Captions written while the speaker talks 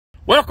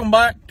Welcome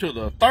back to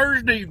the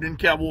Thursday evening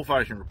Cowboy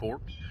Fashion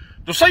Report.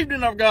 This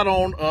evening I've got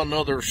on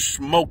another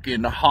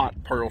smoking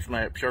hot pearl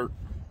snap shirt.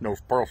 No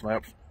pearl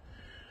snaps.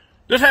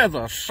 This has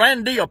a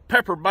Sandia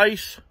pepper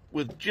base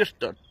with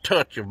just a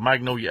touch of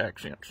magnolia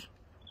accents.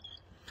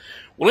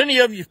 Well, any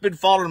of you who've been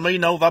following me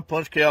know that I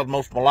punched cows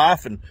most of my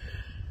life and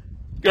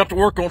got to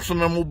work on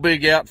some of them old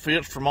big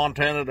outfits from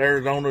Montana to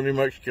Arizona, New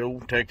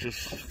Mexico,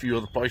 Texas, a few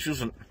other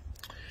places.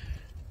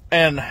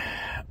 And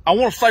I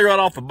want to say right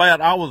off the bat,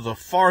 I was the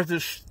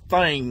farthest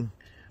thing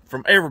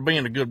from ever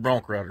being a good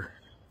bronc rider.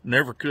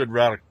 Never could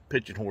ride a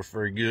pitching horse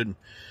very good.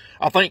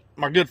 I think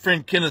my good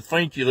friend Kenneth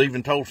Finchel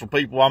even told some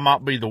people I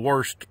might be the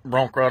worst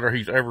bronc rider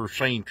he's ever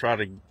seen try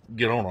to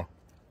get on a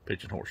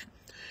pitching horse.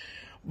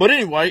 But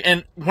anyway,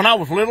 and when I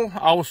was little,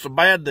 I was so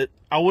bad that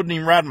I wouldn't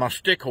even ride my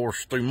stick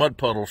horse through mud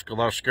puddles because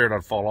I was scared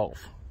I'd fall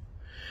off.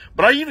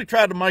 But I usually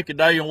tried to make a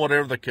day on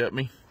whatever they cut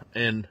me,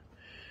 and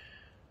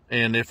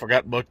if I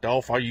got bucked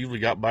off, I usually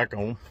got back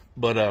on.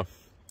 But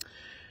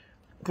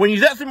when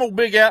you got them old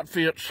big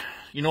outfits,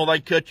 you know, they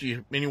cut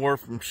you anywhere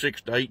from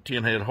 6 to 8,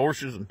 10 head of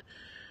horses, and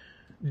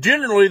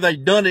generally they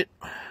done it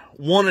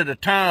one at a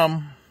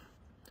time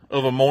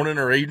of a morning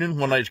or evening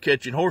when they was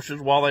catching horses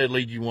while they'd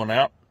lead you one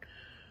out.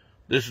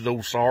 This is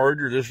old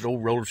Sarge, or this is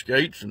old roller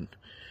skates, and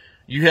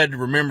you had to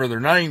remember their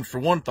names for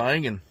one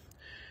thing. And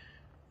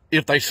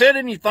if they said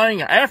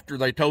anything after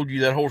they told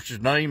you that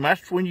horse's name,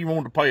 that's when you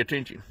wanted to pay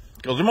attention.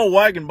 Because them old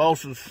wagon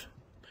bosses,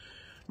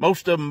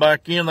 most of them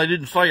back in, they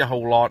didn't say a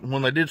whole lot. And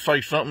when they did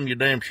say something, you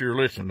damn sure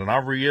listened. And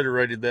I've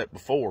reiterated that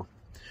before.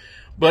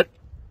 But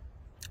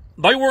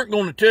they weren't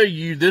going to tell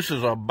you this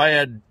is a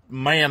bad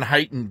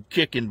man-hating,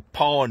 kicking,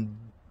 pawing,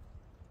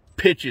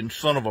 pitching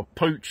son of a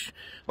pooch.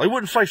 They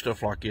wouldn't say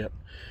stuff like that.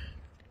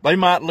 They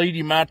might lead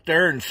him out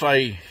there and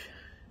say,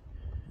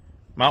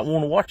 might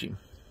want to watch him.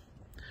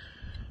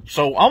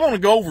 So I want to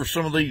go over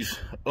some of these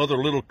other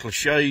little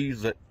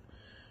cliches that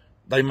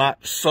they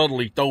might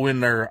subtly throw in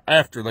there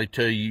after they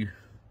tell you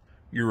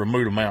your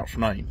Remuda mount's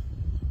name.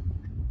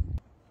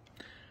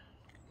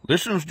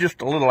 This one's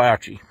just a little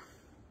ouchy.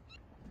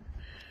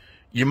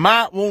 You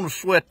might want to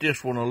sweat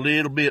this one a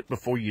little bit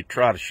before you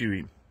try to shoot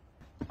him.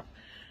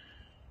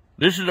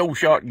 This is old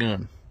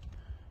Shotgun.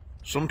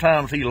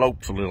 Sometimes he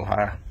lopes a little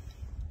high.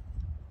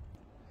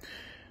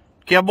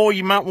 Cowboy,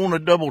 you might want to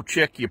double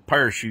check your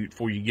parachute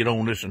before you get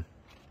on this one.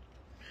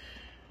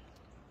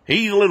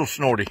 He's a little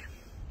snorty.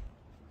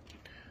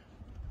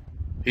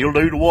 He'll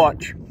do to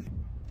watch.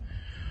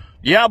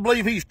 Yeah, I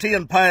believe he's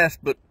 10 past,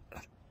 but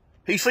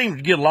he seems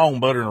to get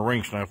along better than a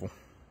ring snaffle.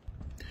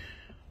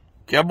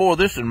 Cowboy,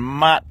 this one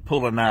might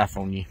pull a knife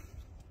on you.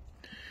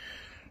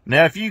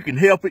 Now, if you can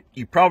help it,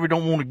 you probably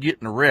don't want to get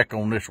in a wreck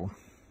on this one.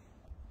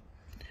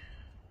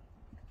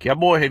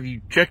 Cowboy, have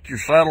you checked your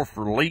saddle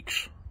for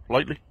leaks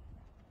lately?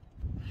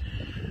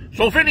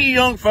 So if any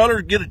young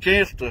fellers get a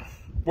chance to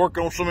work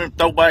on some of them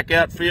throwback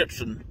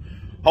outfits, and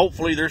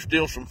hopefully there's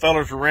still some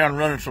fellers around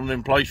running some of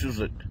them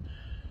places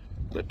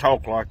that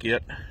talk like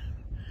it,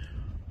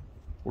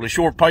 well, it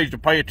sure pays to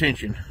pay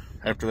attention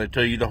after they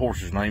tell you the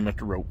horse's name at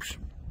the ropes.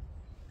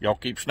 Y'all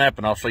keep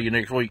snapping. I'll see you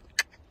next week.